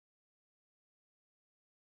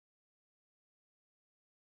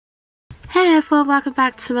Hey everyone, welcome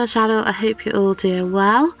back to my channel. I hope you're all doing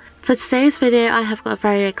well. For today's video I have got a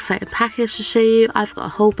very exciting package to show you. I've got a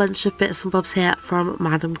whole bunch of bits and bobs here from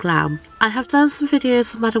Madam Glam. I have done some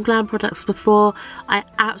videos of Madam Glam products before. I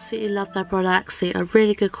absolutely love their products. They are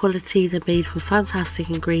really good quality, they're made from fantastic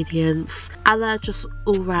ingredients and they're just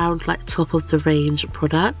all round like top of the range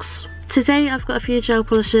products. Today I've got a few gel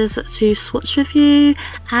polishes to swatch with you,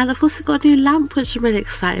 and I've also got a new lamp which I'm really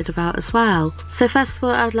excited about as well. So first of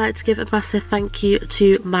all, I would like to give a massive thank you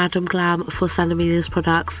to Madam Glam for sending me these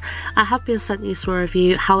products. I have been sent these for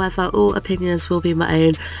review, however all opinions will be my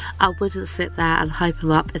own. I wouldn't sit there and hype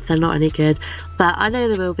them up if they're not any good, but I know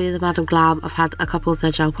they will be. The Madam Glam, I've had a couple of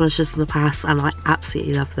their gel polishes in the past and I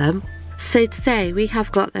absolutely love them. So today we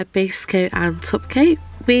have got their base coat and top coat.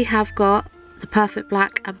 We have got the perfect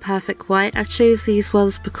black and perfect white. I chose these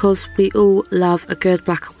ones because we all love a good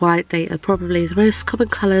black and white. They are probably the most common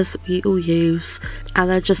colours we all use and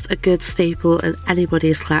they're just a good staple in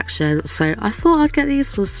anybody's collection, so I thought I'd get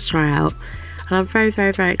these ones to try out and I'm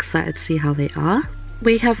very excited to see how they are.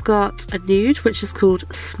 We have got a nude which is called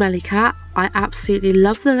Smelly Cat. I absolutely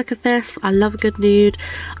love the look of this. I love a good nude.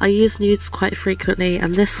 I use nudes quite frequently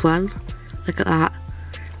and this one, look at that.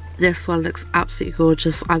 This one looks absolutely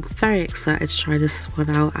gorgeous. I'm very excited to try this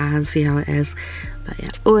one out and see how it is. But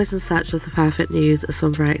yeah, always in search of the perfect nude, so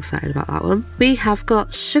I'm very excited about that one. We have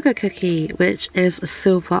got Sugar Cookie, which is a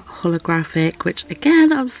silver holographic, which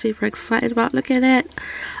again, I'm super excited about looking at it.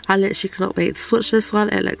 I literally cannot wait to swatch this one.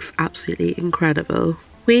 It looks absolutely incredible.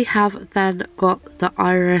 We have then got the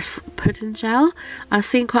Iris Pudding Gel. I've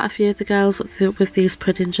seen quite a few of the girls with these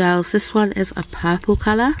pudding gels. This one is a purple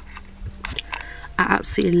colour. I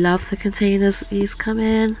absolutely love the containers that these come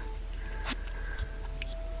in.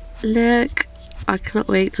 Look, I cannot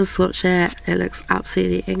wait to swatch it. It looks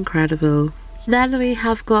absolutely incredible. Then we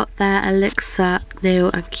have got their Elixir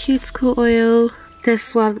Nail and Cuticle Oil.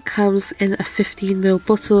 This one comes in a 15ml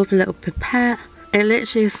bottle of a little pipette. It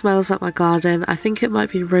literally smells like my garden. I think it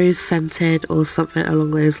might be rose scented or something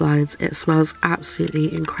along those lines. It smells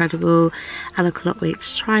absolutely incredible and I cannot wait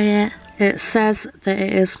to try it. It says that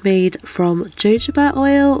it is made from jojoba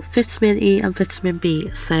oil, vitamin E and vitamin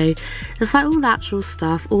B, so it's like all natural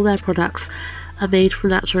stuff. All their products are made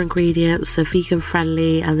from natural ingredients, they're vegan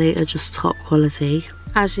friendly and they are just top quality.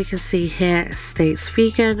 As you can see here, it states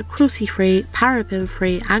vegan, cruelty free, paraben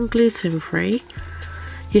free and gluten free.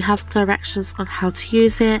 You have directions on how to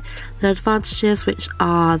use it, the advantages which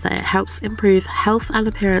are that it helps improve health and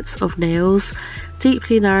appearance of nails,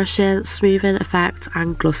 deeply nourishing, smoothing effect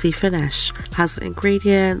and glossy finish. Has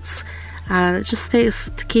ingredients and it just states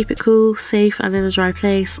to keep it cool, safe and in a dry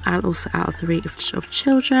place and also out of the reach of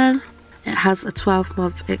children. It has a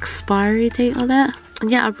 12-month expiry date on it. And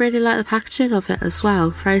yeah, I really like the packaging of it as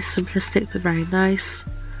well. Very simplistic but very nice.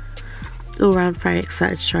 All around very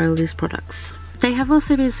excited to try all these products. They have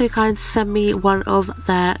also been so kind to send me one of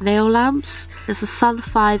their nail lamps. It's a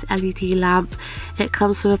Sun5 LED lamp. It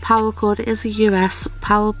comes with a power cord. It is a US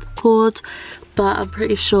power cord, but I'm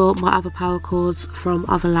pretty sure my other power cords from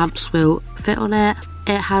other lamps will fit on it.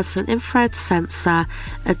 It has an infrared sensor,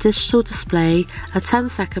 a digital display, a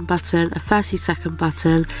 10-second button, a 30-second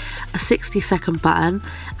button, a 60-second button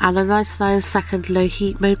and a 99-second low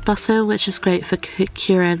heat mode button, which is great for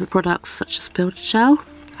curing products such as builder gel,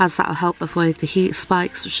 as that will help avoid the heat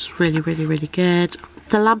spikes, which is really good.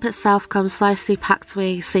 The lamp itself comes nicely packed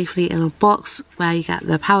away safely in a box where you get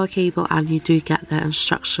the power cable and you do get the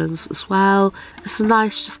instructions as well. It's a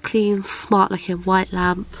nice, just clean, smart looking white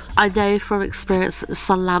lamp. I know from experience that the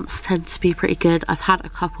Sun lamps tend to be pretty good. I've had a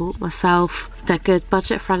couple myself. They're good,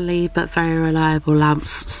 budget friendly but very reliable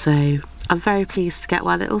lamps, so I'm very pleased to get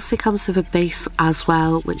one. It also comes with a base as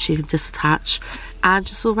well, which you can disattach, and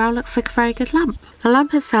just all round looks like a very good lamp. The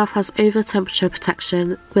lamp itself has over temperature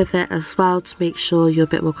protection with it as well to make sure you're a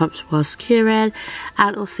bit more comfortable while securing,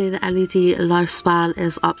 and also the LED lifespan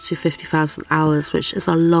is up to 50,000 hours, which is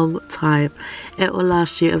a long time. It will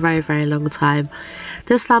last you a very long time.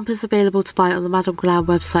 This lamp is available to buy on the Madam Glam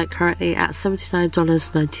website currently at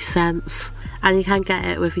 $79.90 and you can get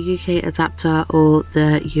it with a UK adapter or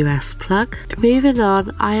the US plug. Moving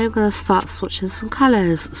on, I am going to start swatching some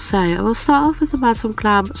colours. So I'm going to start off with the Madam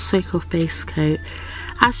Glam Soak Off Base Coat.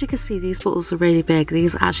 As you can see, these bottles are really big.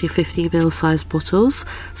 These are actually 50ml size bottles,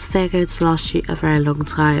 so they're going to last you a very long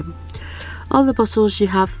time. On the bottles you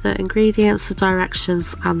have the ingredients, the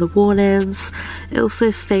directions and the warnings. It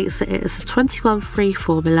also states that it is a 21 free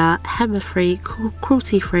formula, HEMA free,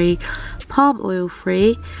 cruelty free, palm oil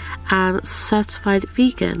free and certified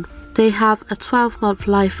vegan. They have a 12-month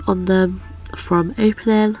life on them from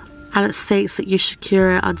opening. and it states that you should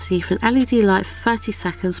cure it underneath an LED light for 30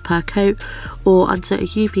 seconds per coat or under a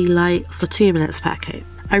UV light for 2 minutes per coat.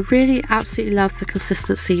 I really absolutely love the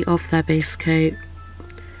consistency of their base coat.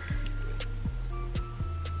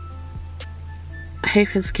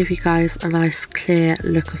 Hoping to give you guys a nice clear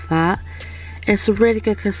look of that. It's a really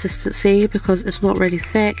good consistency because it's not really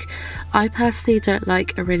thick. I personally don't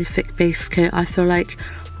like a really thick base coat. I feel like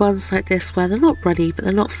ones like this where they're not runny but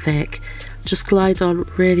they're not thick just glide on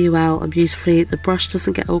really well and beautifully. The brush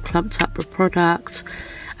doesn't get all clumped up with product.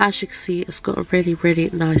 As you can see, it's got a really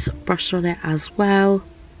nice brush on it as well.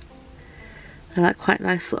 They're like quite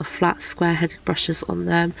nice sort of flat square headed brushes on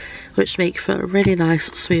them, which make for a really nice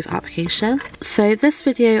smooth application. So this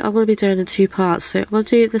video I'm going to be doing in 2 parts. So I'm going to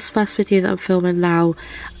do this first video that I'm filming now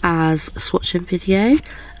as a swatching video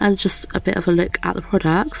and just a bit of a look at the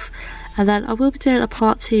products, and then I will be doing a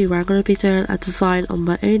part 2 where I'm going to be doing a design on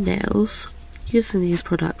my own nails using these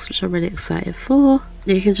products, which I'm really excited for.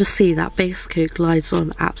 You can just see that base coat glides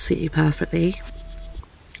on absolutely perfectly.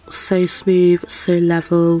 So smooth, so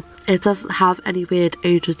level. It doesn't have any weird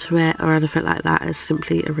odour to it or anything like that. It's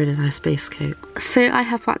simply a really nice base coat. So I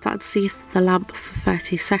have whacked out underneath the lamp for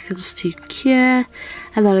 30 seconds to cure,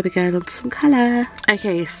 and then I'll be going on to some colour.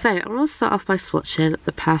 Okay, so I'm going to start off by swatching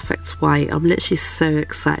the Perfect White. I'm literally so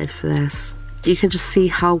excited for this. You can just see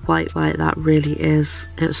how white that really is.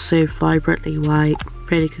 It's so vibrantly white.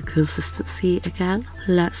 Really good consistency again.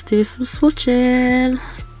 Let's do some swatching.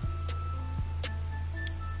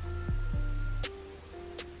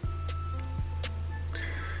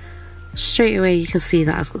 Straight away you can see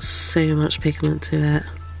that it's got so much pigment to it.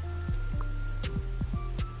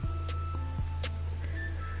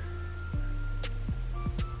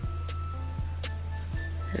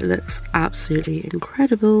 It looks absolutely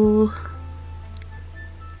incredible.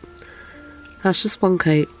 That's just one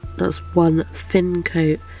coat. That's one thin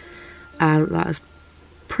coat, and that is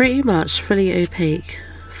pretty much fully opaque,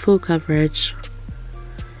 full coverage.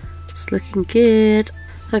 It's looking good.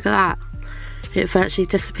 Look at that. It virtually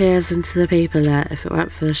disappears into the paper there if it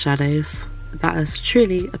weren't for the shadows. That is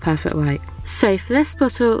truly a perfect white. So for this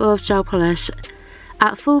bottle of gel polish,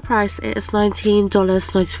 at full price it is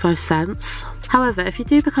 $19.95. However, if you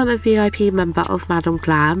do become a VIP member of Madam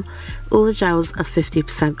Glam, all the gels are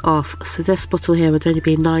 50% off. So this bottle here would only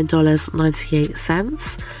be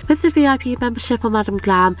 $9.98. With the VIP membership on Madam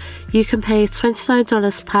Glam, you can pay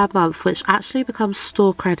 $29 per month, which actually becomes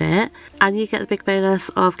store credit, and you get the big bonus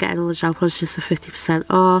of getting all the gel polishes for 50%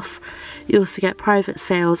 off. You also get private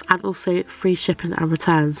sales and also free shipping and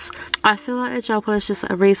returns. I feel like the gel polishes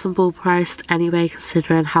are reasonable priced anyway,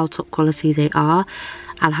 considering how top quality they are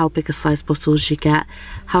and how big a size bottles you get.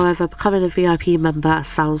 However, becoming a VIP member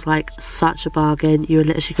sounds like such a bargain. You're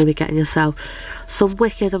literally going to be getting yourself some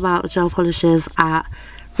wicked amount of gel polishes at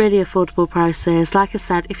really affordable prices. Like I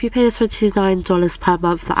said, if you pay the $29 per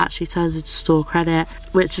month, that actually turns into store credit,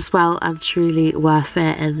 which is well and truly worth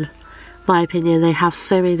it in my opinion. They have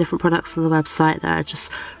so many different products on the website that are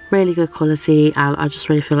just really good quality, and I just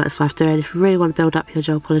really feel like it's worth doing. If you really want to build up your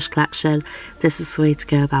gel polish collection, this is the way to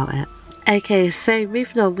go about it. Okay, so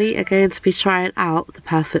moving on, we are going to be trying out the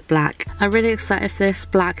Perfect Black. I'm really excited for this.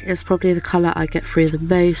 Black is probably the colour I get through the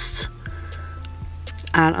most,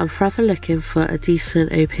 and I'm forever looking for a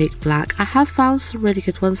decent opaque black. I have found some really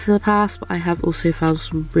good ones in the past, but I have also found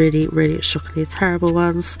some really shockingly terrible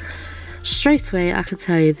ones. Straight away I can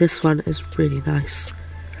tell you this one is really nice.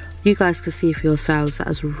 You guys can see for yourselves that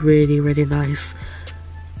is really nice.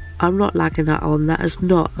 I'm not lagging that on. That is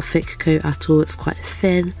not a thick coat at all. It's quite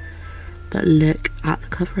thin. But look at the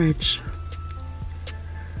coverage.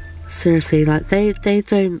 Seriously, like they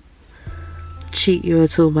don't cheat you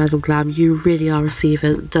at all, Madam Glam. You really are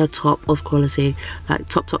receiving the top of quality, like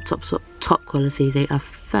top quality. They are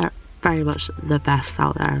very much the best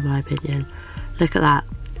out there in my opinion. Look at that.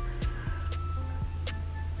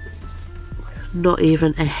 Not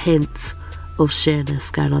even a hint of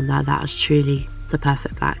sheerness going on there. That is truly the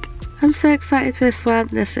Perfect Black. I'm so excited for this one.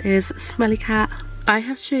 This is Smelly Cat. I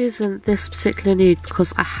have chosen this particular nude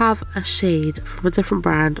because I have a shade from a different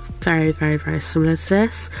brand very similar to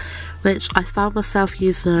this, which I found myself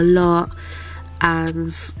using a lot,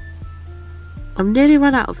 and I'm nearly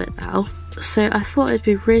run out of it now. So I thought it'd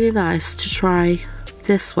be really nice to try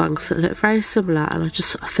this one because it looked very similar, and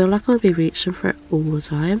I feel like I'm going to be reaching for it all the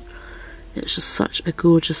time. It's just such a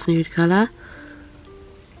gorgeous nude colour.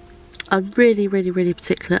 I'm really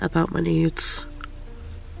particular about my nudes,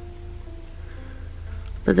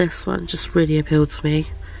 but this one just really appealed to me.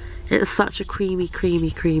 It's such a creamy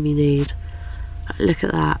nude. Look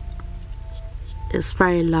at that. It's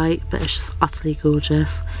very light, but it's just utterly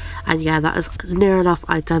gorgeous. And yeah, that is near enough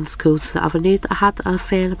identical to the other nude that I had that I was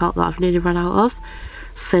saying about that I've nearly run out of.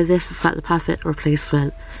 So this is like the perfect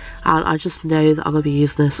replacement. And I just know that I'm going to be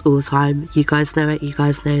using this all the time. You guys know it. You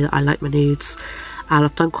guys know that I like my nudes. And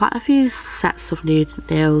I've done quite a few sets of nude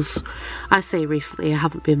nails. I say recently, I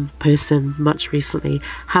haven't been posting much recently.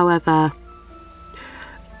 However,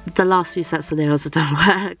 the last few sets of nails are done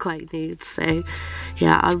were quite nude. So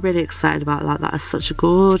yeah, I'm really excited about that. That is such a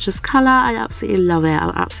gorgeous colour. I absolutely love it.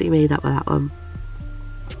 I'm absolutely made up with that one.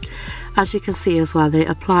 As you can see as well, they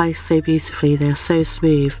apply so beautifully. They're so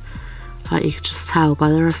smooth. Like you can just tell by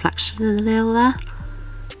the reflection in the nail there.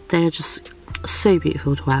 They are just so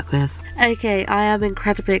beautiful to work with. Okay, I am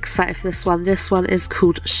incredibly excited for this one. This one is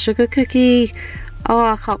called Sugar Cookie. Oh,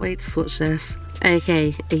 I can't wait to swatch this.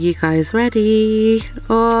 Okay, are you guys ready?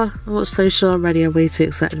 Oh, I'm not so sure I'm ready. I'm way too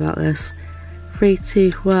excited about this. 3,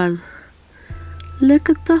 2, 1. Look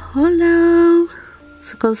at the hollow.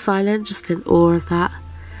 So I've gone silent, just in awe of that.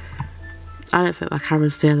 I don't think my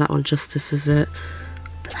camera's doing that one justice, is it?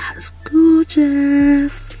 But that is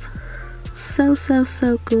gorgeous. So, so,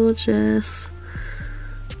 so gorgeous.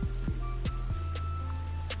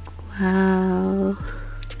 Wow.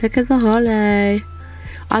 Look at the hollow.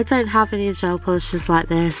 I don't have any gel polishes like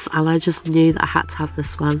this, and I just knew that I had to have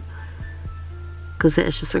this one because it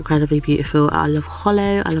is just incredibly beautiful. I love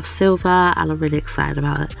hollow, I love silver, and I'm really excited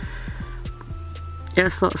about it.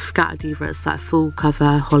 It's not scattered either, it's that full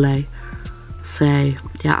cover hollow. So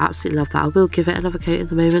yeah, I absolutely love that. I will give it another coat in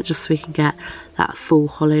the moment just so we can get that full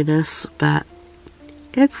hollowness, but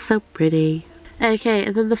it's so pretty. Okay,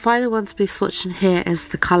 and then the final one to be swatching here is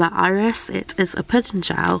the colour Iris. It is a pudding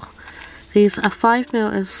gel. These are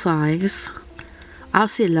 5mm in size. I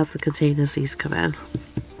absolutely love the containers these come in.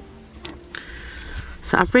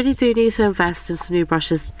 So I really do need to invest in some new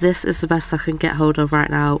brushes. This is the best I can get hold of right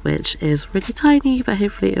now, which is really tiny, but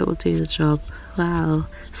hopefully it will do the job. Wow.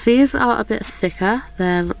 So these are a bit thicker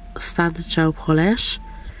than standard gel polish,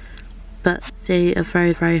 but they are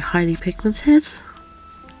very, very highly pigmented.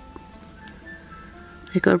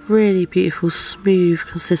 They've got a really beautiful smooth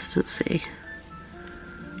consistency.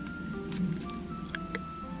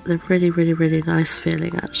 They're really, really, really nice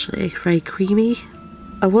feeling actually. Very creamy.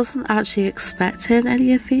 I wasn't actually expecting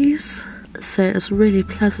any of these, so it's a really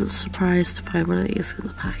pleasant surprise to find one of these in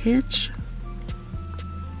the package.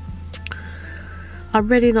 I'm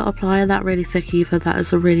really not applying that really thick either. That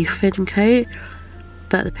is a really thin coat,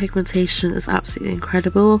 but the pigmentation is absolutely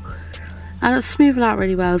incredible. And it's smoothing out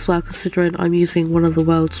really well as well, considering I'm using one of the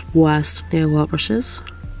world's worst nail art brushes.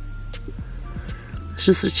 It's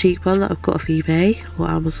just a cheap one that I've got off eBay or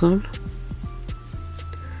Amazon.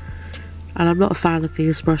 And I'm not a fan of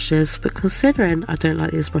these brushes, but considering I don't like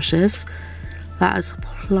these brushes, that is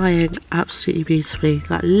applying absolutely beautifully.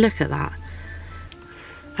 Like, look at that.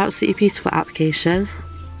 Absolutely beautiful application.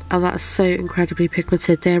 And that's so incredibly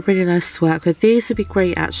pigmented. They're really nice to work with. These would be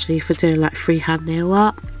great actually for doing like freehand nail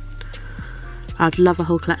art. I'd love a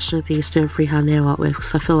whole collection of these doing freehand nail art with,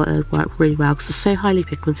 because I feel like they would work really well because they're so highly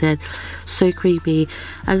pigmented, so creamy,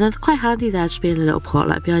 and then quite handy there to be in a little pot.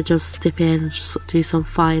 Like, be able to just dip in and just sort of do some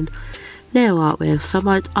fine nail art with. So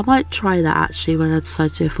I might try that actually when I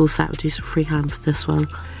decide to do a full set and do some freehand for this one.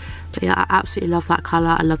 But yeah, I absolutely love that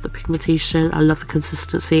colour. I love the pigmentation, I love the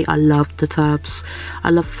consistency, I love the tabs. I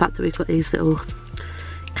love the fact that we've got these little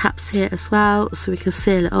caps here as well, so we can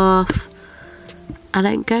seal it off. And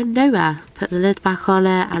it ain't going nowhere. Put the lid back on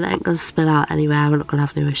it and it ain't going to spill out anywhere. We're not going to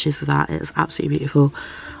have no issues with that. It's absolutely beautiful.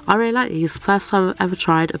 I really like these. First time I've ever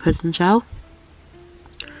tried a pudding gel.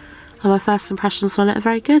 And my first impressions on it are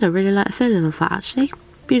very good. I really like the feeling of that actually.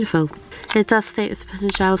 Beautiful. It does state with the pudding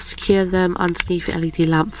gels to cure them underneath the LED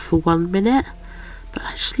lamp for 1 minute. But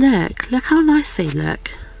just look how nice they look.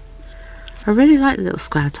 I really like the little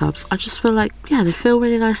square tubs. I just feel like, yeah, they feel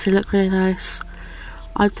really nice. They look really nice.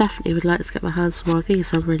 I definitely would like to get my hands on more of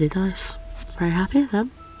these. They're really nice. Very happy with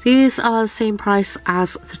them. These are the same price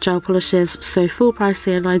as the gel polishes, so full price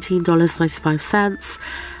they are $19.95.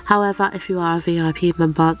 However, if you are a VIP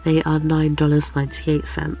member, they are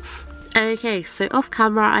 $9.98. Okay, so off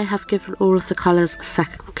camera I have given all of the colours a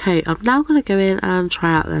second coat. I'm now going to go in and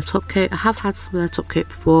try out their top coat. I have had some of their top coat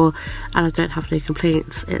before and I don't have no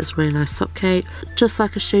complaints. It's a really nice top coat. Just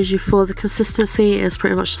like I showed you before, the consistency is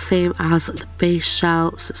pretty much the same as the base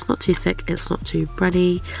gel, so it's not too thick, it's not too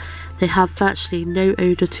runny. They have virtually no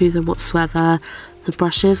odour to them whatsoever. The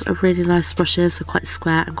brushes are really nice brushes. They're quite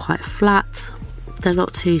square and quite flat. They're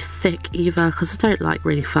not too thick either, because I don't like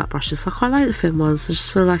really fat brushes. I quite like the thin ones. I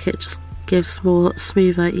just feel like it just gives more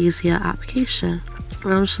smoother, easier application.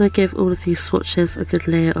 And I'm just going to give all of these swatches a good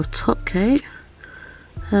layer of top coat.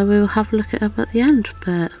 we will have a look at them at the end.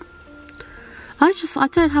 But I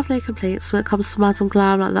don't have no complaints when it comes to Madam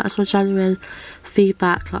Glam. Like, that's my genuine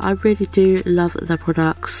feedback. Like, I really do love their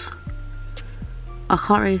products. I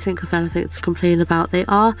can't really think of anything to complain about. They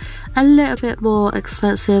are a little bit more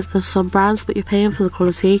expensive than some brands, but you're paying for the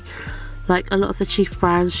quality. Like, a lot of the cheaper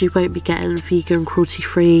brands, you won't be getting vegan,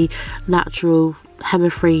 cruelty-free, natural,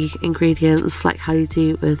 HEMA-free ingredients like how you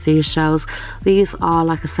do with these gels. These are,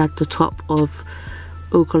 like I said, the top of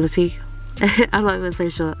all quality. I'm not even so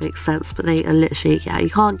sure that makes sense, but they are literally, yeah, you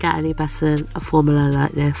can't get any better than a formula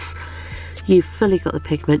like this. You've fully got the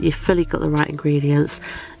pigment, you've fully got the right ingredients.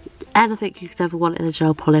 Anything you could ever want in a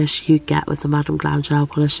gel polish, you get with the Madam Glam gel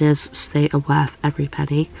polishes, so they are worth every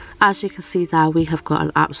penny. As you can see there, we have got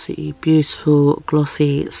an absolutely beautiful,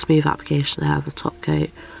 glossy, smooth application there of the top coat.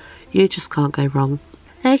 You just can't go wrong.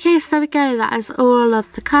 Okay, so there we go, that is all of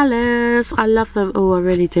the colours. I love them all, I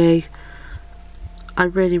really do. I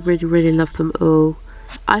really love them all.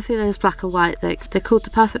 I think those black and white, they're called the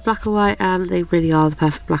perfect black and white, and they really are the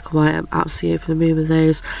perfect black and white. I'm absolutely over the moon with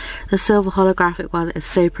those. The silver holographic one is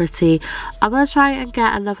so pretty. I'm going to try and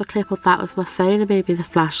get another clip of that with my phone and maybe the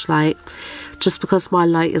flashlight, just because my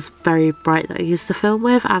light is very bright that I used to film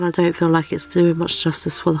with, and I don't feel like it's doing much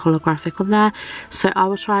justice for the holographic on there. So I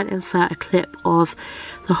will try and insert a clip of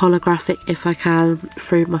the holographic if I can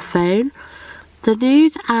through my phone. The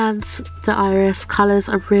nude and the iris colours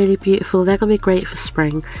are really beautiful. They're going to be great for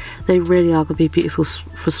spring. They really are going to be beautiful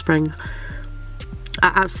for spring.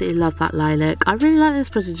 I absolutely love that lilac. I really like those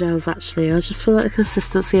pudding gels actually. I just feel like the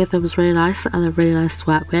consistency of them was really nice, and they're really nice to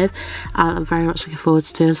work with, and I'm very much looking forward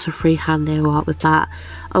to doing some freehand nail art with that.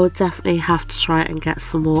 I would definitely have to try and get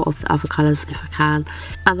some more of the other colours if I can.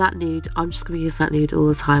 And that nude, I'm just going to use that nude all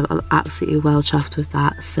the time. I'm absolutely well chuffed with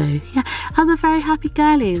that. So yeah, I'm a very happy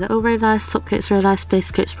girly. They're all really nice. Top coat's really nice,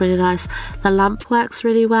 base coat's really nice. The lamp works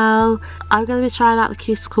really well. I'm going to be trying out the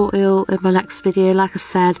cuticle oil in my next video. Like I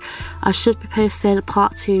said, I should be posting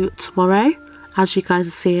part 2 tomorrow, as you guys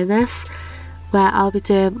are seeing this, where I'll be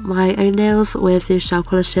doing my own nails with these gel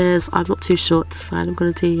polishes. I'm not too sure what design I'm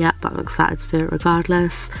going to do yet, but I'm excited to do it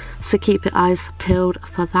regardless. So keep your eyes peeled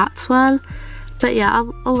for that one. But yeah,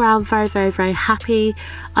 I'm all around very happy.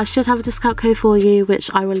 I should have a discount code for you, which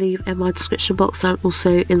I will leave in my description box and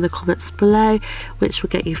also in the comments below, which will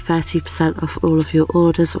get you 30% off all of your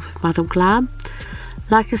orders with Madam Glam.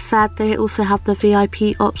 Like I said, they also have the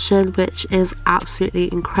VIP option, which is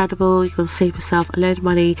absolutely incredible. You can save yourself a load of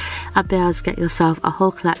money and be able to get yourself a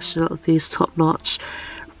whole collection of these top-notch,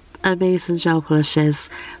 amazing gel polishes.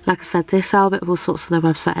 Like I said, they sell a bit of all sorts on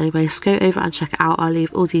their website anyway, so go over and check it out. I'll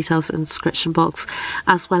leave all details in the description box,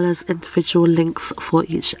 as well as individual links for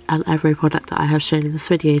each and every product that I have shown in this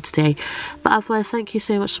video today. But otherwise, thank you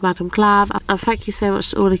so much to Madam Glam, and thank you so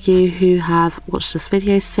much to all of you who have watched this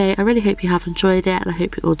video today. I really hope you have enjoyed it, and I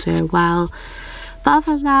hope you're all doing well. But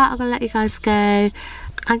other than that, I'm going to let you guys go.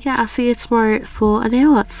 And yeah, I'll see you tomorrow for a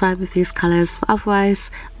nail art design with these colours. But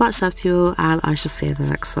otherwise, much love to you all, and I shall see you in the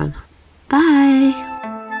next one. Bye!